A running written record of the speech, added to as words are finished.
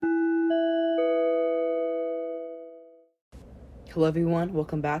Hello everyone,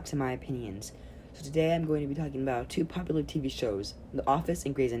 welcome back to my opinions. So today I'm going to be talking about two popular TV shows, The Office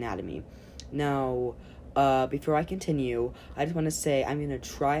and Grey's Anatomy. Now, before I continue, I just want to say I'm going to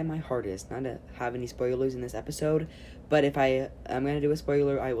try my hardest not to have any spoilers in this episode, but if I'm going to do a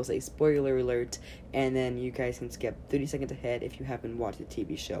spoiler, I will say spoiler alert, and then you guys can skip 30 seconds ahead if you haven't watched the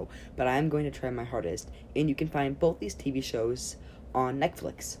TV show. But I'm going to try my hardest, and you can find both these TV shows on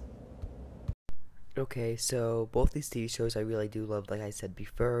Netflix. Okay, so both these TV shows I really do love, like I said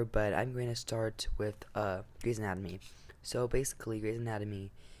before, but I'm going to start with Grey's Anatomy. So basically, Grey's Anatomy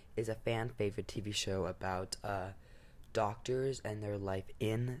is a fan favorite TV show about doctors and their life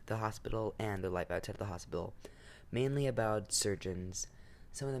in the hospital and their life outside the hospital, mainly about surgeons.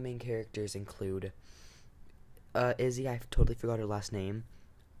 Some of the main characters include Izzy, I totally forgot her last name,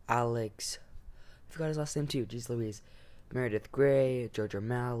 Alex, I forgot his last name too, jeez Louise, Meredith Grey, George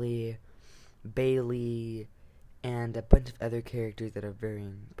O'Malley, Bailey, and a bunch of other characters that are very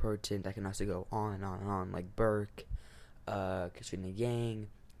important. I can also go on and on and on, like Burke, Katrina Yang,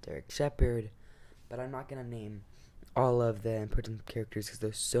 Derek Shepherd, but I'm not going to name all of the important characters because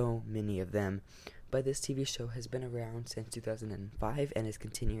there's so many of them. But this TV show has been around since 2005 and is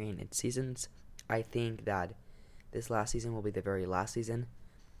continuing its seasons. I think that this last season will be the very last season.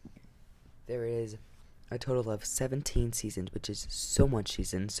 There is a total of 17 seasons, which is so much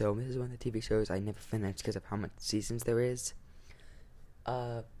seasons. So this is one of the TV shows I never finished because of how much seasons there is.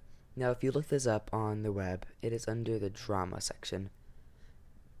 Now, if you look this up on the web, it is under the drama section.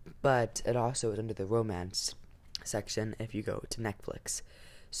 But it also is under the romance section if you go to Netflix.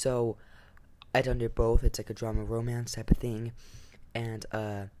 So it's under both. It's like a drama romance type of thing. And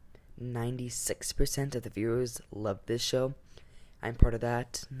 96% of the viewers love this show. I'm part of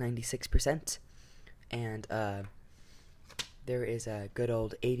that 96%. And there is a good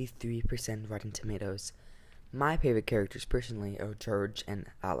old 83% Rotten Tomatoes. My favorite characters, personally, are George and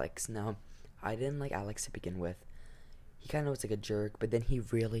Alex. Now, I didn't like Alex to begin with. He kind of was like a jerk, but then he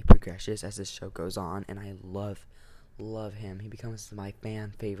really progresses as the show goes on, and I love him. He becomes my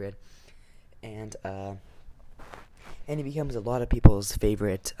fan favorite, and he becomes a lot of people's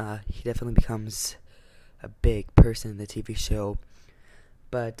favorite. He definitely becomes a big person in the TV show,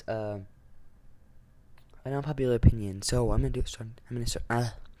 but an unpopular opinion. So I'm gonna do this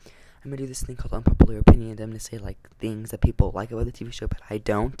thing called unpopular opinions. I'm gonna say like things that people like about the TV show, but I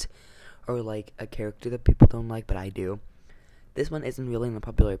don't, or like a character that people don't like, but I do. This one isn't really an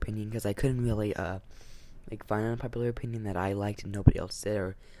unpopular opinion because I couldn't really find an unpopular opinion that I liked and nobody else did,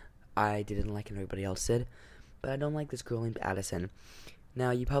 or I didn't like and everybody else did. But I don't like this girl named Addison.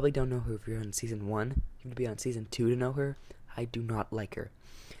 Now you probably don't know her if you're on season 1. You have to be on season 2 to know her. I do not like her.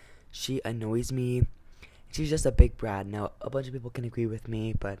 She annoys me. She's just a big brat. Now, a bunch of people can agree with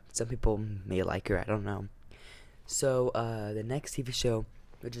me, but some people may like her. I don't know. So, the next TV show,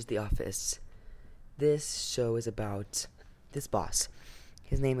 which is The Office. This show is about this boss.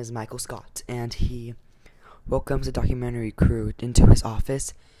 His name is Michael Scott, and he welcomes a documentary crew into his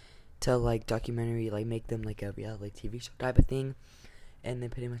office to, make them like a reality TV show type of thing. And then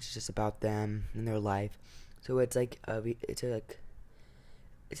pretty much it's just about them and their life. So it's kind of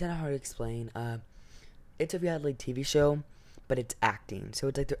hard to explain. It's a reality TV show, but it's acting. So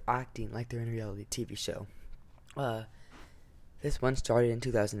it's like they're acting like they're in a reality TV show. This one started in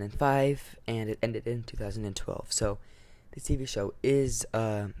 2005, and it ended in 2012. So the TV show is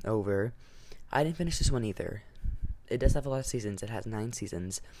over. I didn't finish this one either. It does have a lot of seasons. It has 9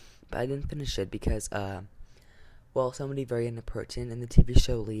 seasons. But I didn't finish it because, somebody very important in the TV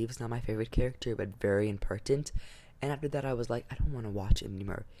show leaves. Not my favorite character, but very important. And after that, I was like, I don't want to watch it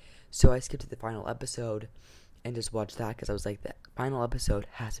anymore. So I skipped to the final episode and just watched that because I was like, the final episode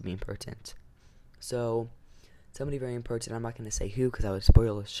has to be important. So, somebody very important, I'm not going to say who because I would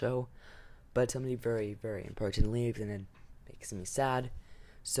spoil the show, but somebody very, very important leaves and it makes me sad.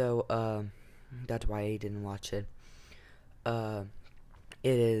 So, that's why I didn't watch it. It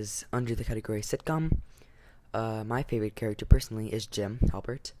is under the category sitcom. My favorite character personally is Jim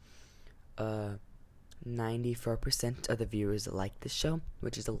Halpert. 94% of the viewers like this show,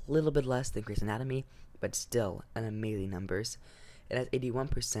 which is a little bit less than Grey's Anatomy, but still an amazing numbers. It has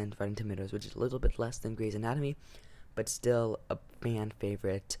 81% Rotten Tomatoes, which is a little bit less than Grey's Anatomy, but still a fan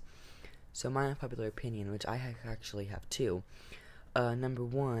favorite. So my unpopular opinion, which I actually have two. Number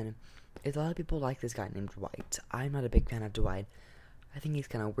one is a lot of people like this guy named Dwight. I'm not a big fan of Dwight. I think he's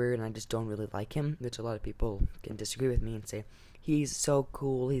kind of weird, and I just don't really like him, which a lot of people can disagree with me and say, he's so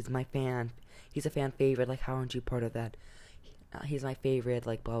cool, he's my fan, he's a fan favorite, like, how aren't you part of that? He's my favorite,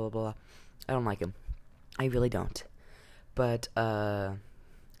 like, blah, blah, blah. I don't like him. I really don't. But,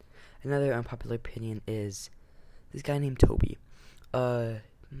 another unpopular opinion is this guy named Toby. Uh,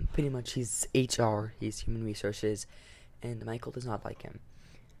 Pretty much he's HR, he's human resources, and Michael does not like him.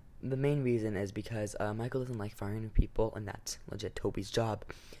 The main reason is because Michael doesn't like firing people, and that's legit Toby's job.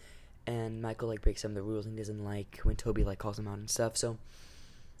 And Michael like breaks some of the rules and doesn't like when Toby like calls him out and stuff. So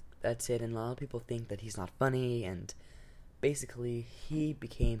that's it. And a lot of people think that he's not funny, and basically he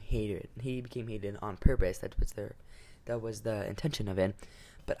became hated. He became hated on purpose. That was the intention of it.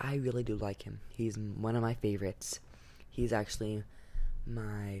 But I really do like him. He's one of my favorites. He's actually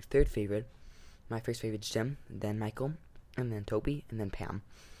my third favorite. My first favorite is Jim, then Michael, and then Toby, and then Pam.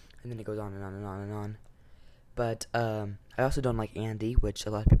 And then it goes on and on and on and on. But I also don't like Andy, which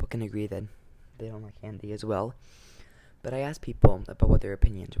a lot of people can agree that they don't like Andy as well. But I asked people about what their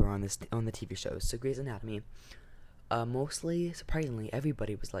opinions were on the TV shows. So Grey's Anatomy, mostly, surprisingly,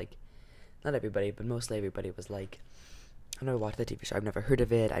 everybody was like, not everybody, but mostly everybody was like, I've never watched the TV show, I've never heard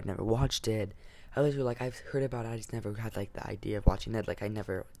of it, I've never watched it. Others were like, I've heard about it, I just never had like the idea of watching it,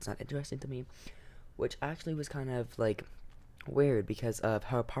 it's not interesting to me. Which actually was kind of like weird because of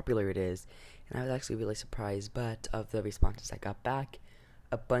how popular it is, and I was actually really surprised. But of the responses I got back,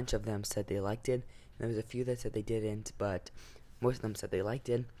 a bunch of them said they liked it, and there was a few that said they didn't, but most of them said they liked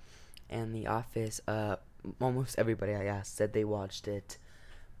it. And The Office, almost everybody I asked said they watched it,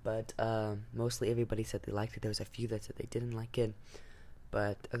 but mostly everybody said they liked it. There was a few that said they didn't like it,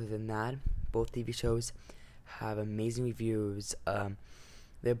 but other than that, both TV shows have amazing reviews.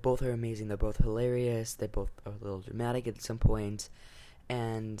 They both are amazing. They're both hilarious. They both are a little dramatic at some points.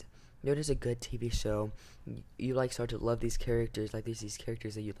 And they're just a good TV show. You like start to love these characters. Like there's these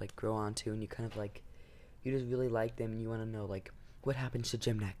characters that you like grow onto, and you kind of like, you just really like them, and you want to know like what happens to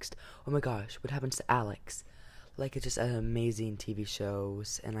Jim next. Oh my gosh, what happens to Alex? Like it's just an amazing TV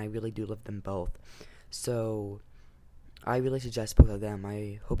shows, and I really do love them both. So I really suggest both of them.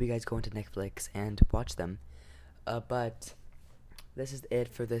 I hope you guys go into Netflix and watch them. But this is it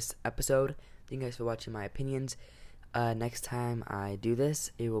for this episode. Thank you guys for watching my opinions. Next time I do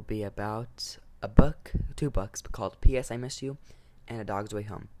this, it will be about two books called P.S. I Miss You and A Dog's Way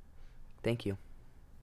Home. Thank you.